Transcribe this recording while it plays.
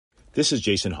This is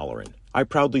Jason Holleran. I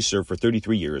proudly served for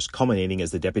 33 years, culminating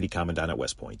as the Deputy Commandant at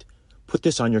West Point. Put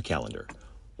this on your calendar.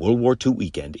 World War II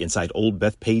weekend inside Old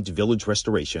Bethpage Village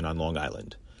Restoration on Long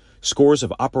Island. Scores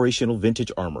of operational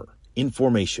vintage armor, in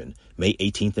formation, May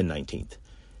 18th and 19th.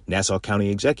 Nassau County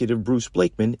Executive Bruce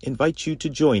Blakeman invites you to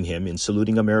join him in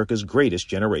saluting America's greatest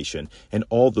generation and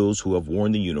all those who have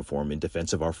worn the uniform in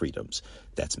defense of our freedoms.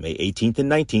 That's May 18th and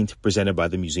 19th, presented by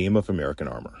the Museum of American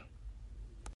Armor.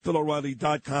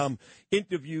 PhilO'Reilly.com,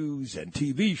 interviews and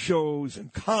TV shows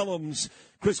and columns.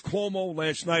 Chris Cuomo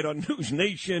last night on News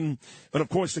Nation. And, of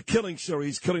course, the Killing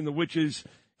series, Killing the Witches.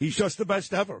 He's just the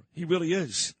best ever. He really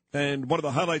is. And one of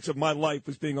the highlights of my life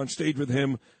was being on stage with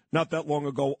him not that long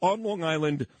ago on Long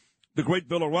Island, the great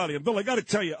Bill O'Reilly. And, Bill, I got to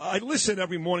tell you, I listen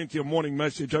every morning to your morning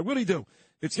message. I really do.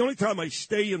 It's the only time I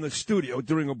stay in the studio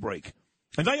during a break.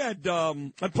 And I had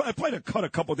I played a cut a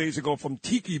couple days ago from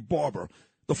Tiki Barber,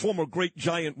 the former great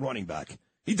Giant running back.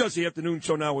 He does the afternoon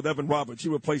show now with Evan Roberts. He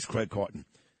replaced Craig Carton.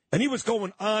 And he was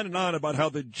going on and on about how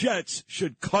the Jets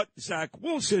should cut Zach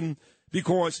Wilson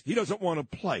because he doesn't want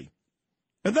to play.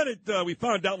 And then we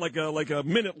found out like a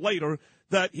minute later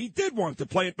that he did want to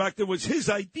play. In fact, it was his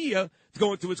idea to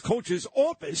go into his coach's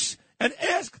office and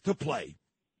ask to play.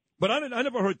 But I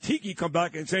never heard Tiki come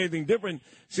back and say anything different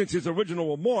since his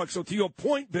original remarks. So to your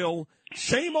point, Bill,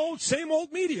 same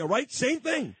old media, right? Same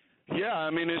thing. Yeah, I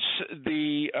mean, it's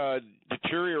the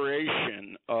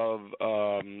deterioration of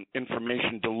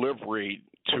information delivery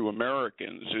to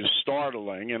Americans is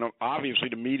startling, and obviously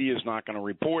the media is not going to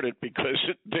report it because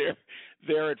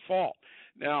they're at fault.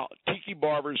 Now, Tiki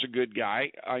Barber's a good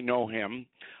guy. I know him,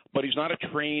 but he's not a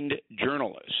trained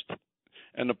journalist.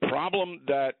 And the problem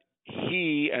that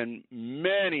he and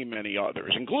many, many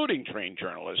others, including trained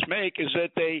journalists, make is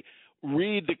that they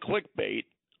read the clickbait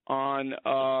on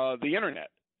the Internet,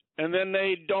 and then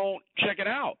they don't check it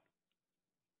out.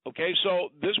 Okay, so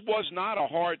this was not a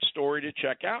hard story to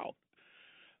check out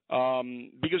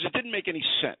because it didn't make any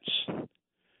sense.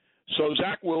 So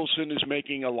Zach Wilson is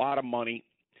making a lot of money.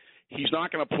 He's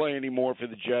not going to play anymore for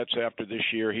the Jets after this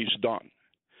year. He's done.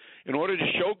 In order to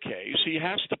showcase, he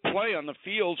has to play on the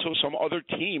field so some other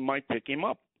team might pick him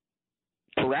up.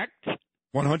 Correct?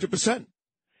 100%.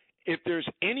 If there's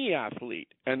any athlete,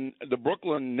 and the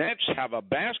Brooklyn Nets have a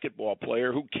basketball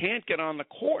player who can't get on the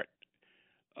court.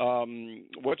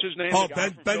 What's his name? Oh,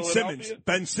 Ben Simmons.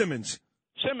 Ben Simmons.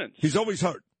 Simmons. He's always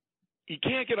hurt. He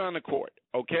can't get on the court,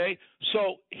 okay?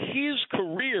 So his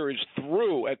career is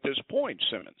through at this point,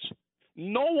 Simmons.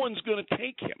 No one's going to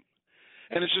take him.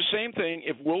 And it's the same thing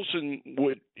if Wilson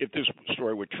if this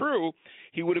story were true,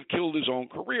 he would have killed his own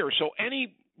career. So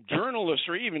any journalist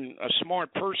or even a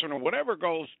smart person or whatever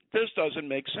goes, this doesn't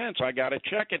make sense. I got to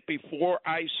check it before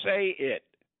I say it.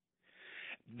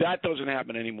 That doesn't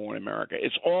happen anymore in America.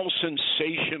 It's all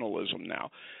sensationalism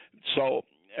now. So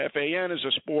FAN is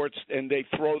a sports, and they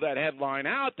throw that headline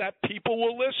out, that people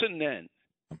will listen then.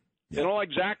 They don't like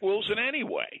Zach Wilson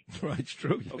anyway. Right, it's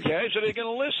true. Okay, so they're going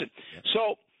to listen.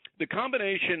 So the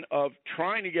combination of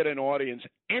trying to get an audience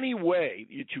any way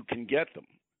that you can get them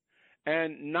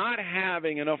and not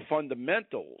having enough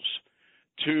fundamentals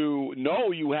to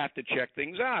know you have to check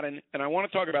things out. And I want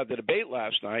to talk about the debate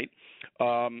last night,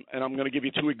 and I'm going to give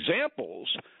you two examples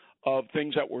of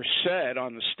things that were said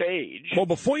on the stage. Well,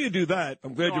 before you do that,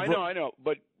 I'm glad you brought... I know.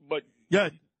 But yeah.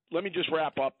 Let me just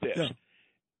wrap up this.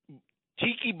 Yeah.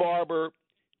 Tiki Barber,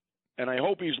 and I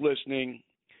hope he's listening,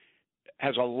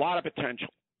 has a lot of potential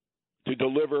to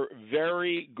deliver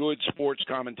very good sports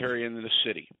commentary in the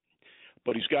city.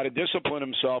 But he's got to discipline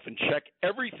himself and check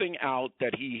everything out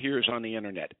that he hears on the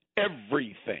Internet.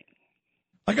 Everything.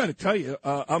 I got to tell you,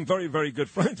 I'm very, very good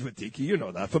friends with Tiki. You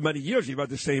know that. For many years, we've had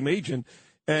the same agent.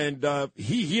 And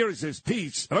he hears his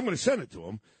piece, and I'm going to send it to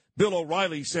him. Bill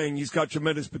O'Reilly saying he's got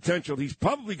tremendous potential. He's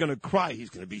probably going to cry. He's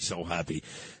going to be so happy.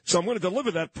 So I'm going to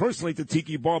deliver that personally to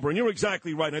Tiki Barber. And you're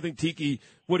exactly right. And I think Tiki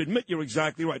would admit you're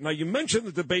exactly right. Now, you mentioned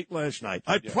the debate last night.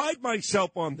 I pride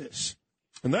myself on this,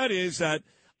 and that is that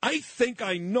I think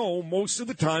I know most of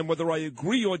the time whether I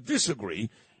agree or disagree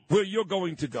where you're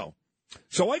going to go.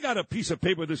 So I got a piece of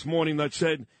paper this morning that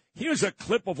said, here's a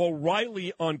clip of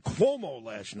O'Reilly on Cuomo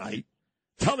last night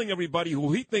telling everybody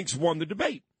who he thinks won the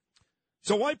debate.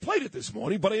 So I played it this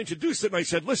morning, but I introduced it and I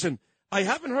said, listen, I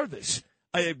haven't heard this.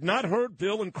 I have not heard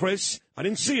Bill and Chris. I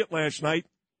didn't see it last night.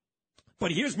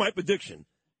 But here's my prediction.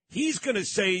 He's going to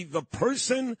say the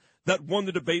person that won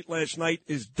the debate last night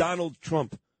is Donald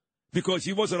Trump because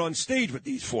he wasn't on stage with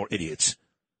these four idiots.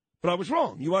 But I was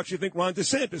wrong. You actually think Ron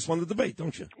DeSantis won the debate,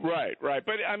 don't you? Right.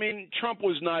 But, I mean, Trump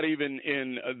was not even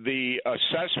in the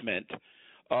assessment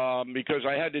because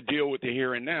I had to deal with the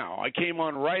here and now. I came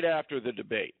on right after the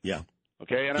debate. Yeah.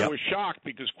 Okay, and I was shocked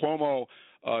because Cuomo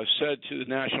said to the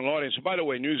national audience, by the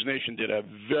way, News Nation did a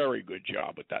very good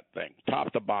job with that thing,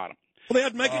 top to bottom. Well, they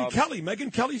had Megyn Kelly.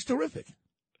 Megyn Kelly's terrific.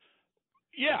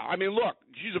 Yeah, I mean, look,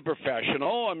 she's a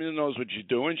professional. I mean, knows what she's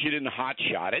doing. She didn't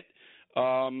hotshot it.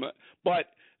 But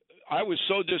I was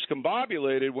so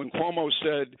discombobulated when Cuomo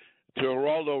said to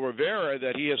Geraldo Rivera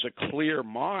that he has a clear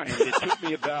mind. It took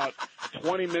me about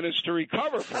 20 minutes to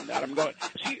recover from that. I'm going,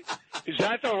 is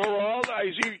that the Geraldo?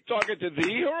 Is he talking to the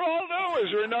Geraldo, or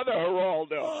is there another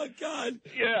Geraldo? Oh, God.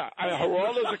 Yeah,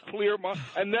 Geraldo's a clear mind.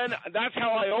 And then that's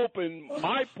how I opened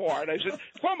my part. I said,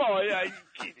 Cuomo,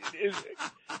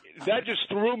 that just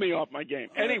threw me off my game.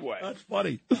 Anyway. That's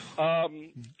funny.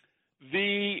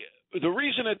 The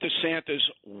reason that DeSantis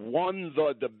won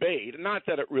the debate, not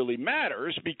that it really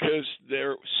matters, because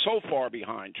they're so far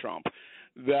behind Trump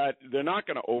that they're not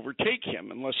going to overtake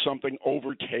him unless something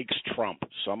overtakes Trump,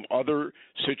 some other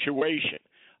situation.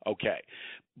 Okay.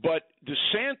 But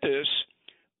DeSantis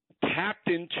tapped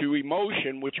into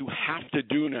emotion, which you have to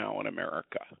do now in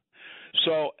America.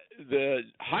 So the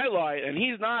highlight, and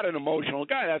he's not an emotional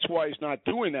guy. That's why he's not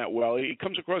doing that well. He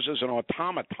comes across as an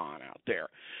automaton out there.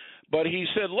 But he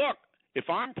said, look, if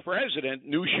I'm president,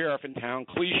 new sheriff in town,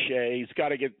 cliche, he's got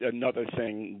to get another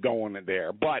thing going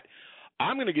there. But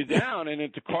I'm going to get down, and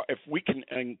if we can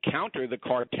encounter the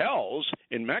cartels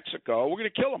in Mexico, we're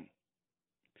going to kill them.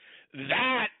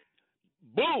 That,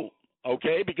 boom,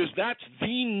 okay, because that's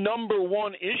the number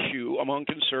one issue among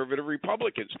conservative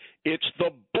Republicans. It's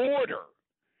the border,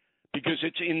 because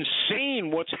it's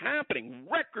insane what's happening.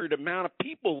 Record amount of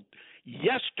people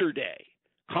yesterday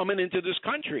coming into this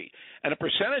country, and a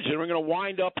percentage of them are going to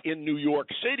wind up in New York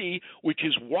City, which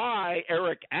is why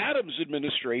Eric Adams'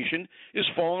 administration is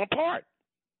falling apart.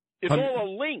 It's all a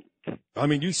link. I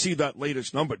mean, you see that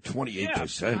latest number,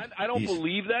 28%. Yeah, I don't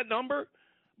believe that number,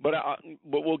 but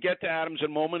we'll get to Adams in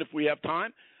a moment if we have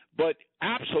time. But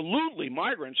absolutely,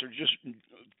 migrants are just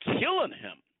killing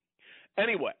him.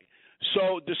 Anyway,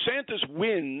 so DeSantis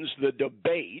wins the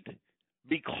debate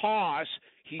because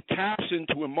he taps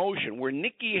into emotion, where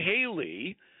Nikki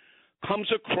Haley comes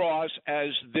across as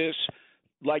this,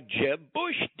 like Jeb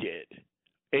Bush did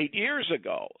 8 years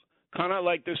ago, kind of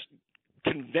like this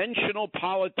conventional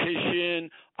politician,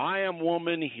 I am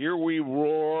woman, here we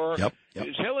roar. Yep.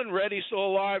 Is Helen Reddy still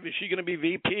alive? Is she going to be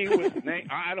VP with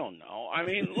I don't know. I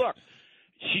mean, look,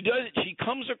 she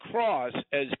comes across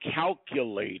as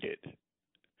calculated.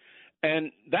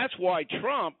 And that's why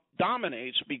Trump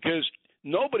dominates, because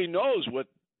nobody knows what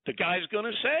the guy's going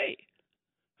to say.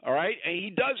 All right? And he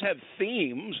does have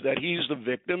themes that he's the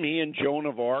victim. He and Joan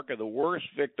of Arc are the worst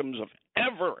victims of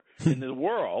ever in the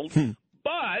world.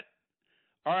 But,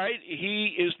 all right,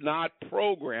 he is not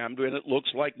programmed, and it looks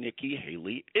like Nikki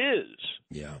Haley is.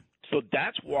 Yeah. So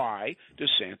that's why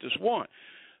DeSantis won.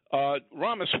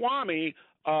 Ramaswamy,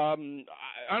 I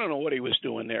don't know what he was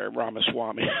doing there,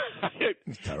 Ramaswamy.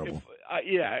 It's terrible.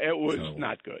 Yeah, it was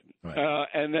not good. Right.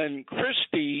 And then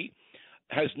Christie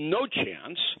has no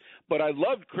chance, but I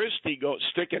loved Christie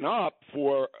sticking up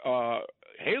for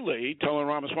Haley, telling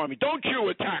Ramaswamy, don't you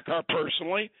attack her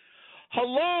personally.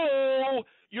 Hello,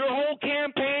 your whole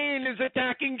campaign is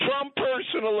attacking Trump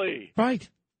personally. Right.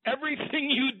 Everything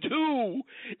you do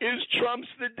is Trump's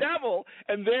the devil.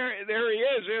 And there he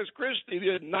is. There's Christie,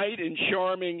 the knight in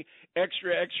charming,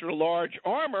 extra large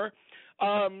armor,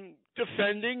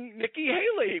 defending Nikki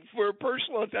Haley for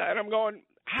personal attack. And I'm going,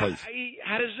 how does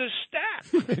this stack?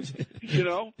 You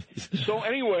know? So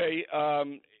anyway,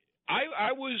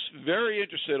 I was very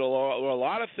interested in a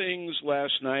lot of things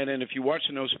last night, and if you watch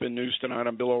the No Spin News tonight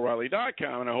on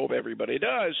BillO'Reilly.com, and I hope everybody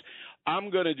does,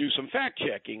 I'm going to do some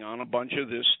fact-checking on a bunch of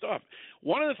this stuff.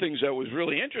 One of the things that was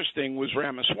really interesting was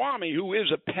Ramaswamy, who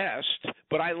is a pest,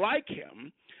 but I like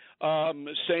him,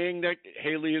 saying that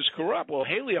Haley is corrupt. Well,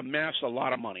 Haley amassed a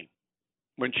lot of money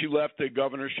when she left the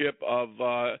governorship of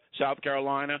South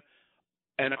Carolina,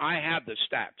 and I have the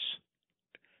stats.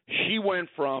 She went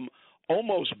from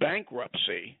almost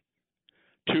bankruptcy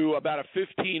to about a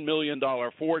 $15 million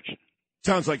fortune.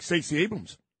 Sounds like Stacey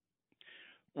Abrams.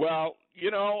 Well, you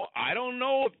know, I don't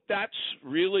know if that's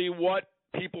really what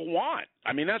people want.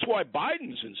 I mean, that's why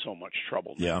Biden's in so much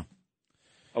trouble now.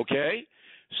 Yeah. Okay?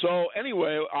 So,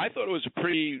 anyway, I thought it was a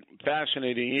pretty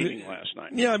fascinating evening last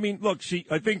night. Yeah, I mean, look,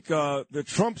 I think the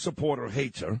Trump supporter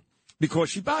hates her because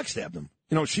she backstabbed him.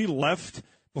 You know, she left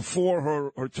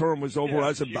before her term was over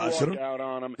as ambassador. She walked out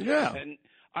on him. Yeah. And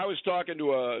I was talking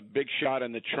to a big shot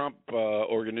in the Trump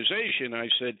organization. I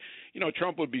said, you know,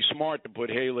 Trump would be smart to put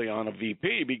Haley on a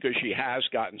VP because she has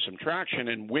gotten some traction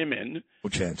in women.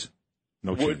 What chance?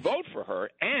 would vote for her.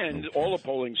 And all the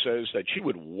polling says that she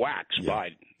would wax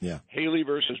Biden. Yeah. Haley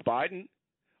versus Biden,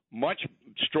 much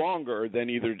stronger than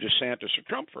either DeSantis or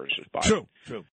Trump versus Biden. True.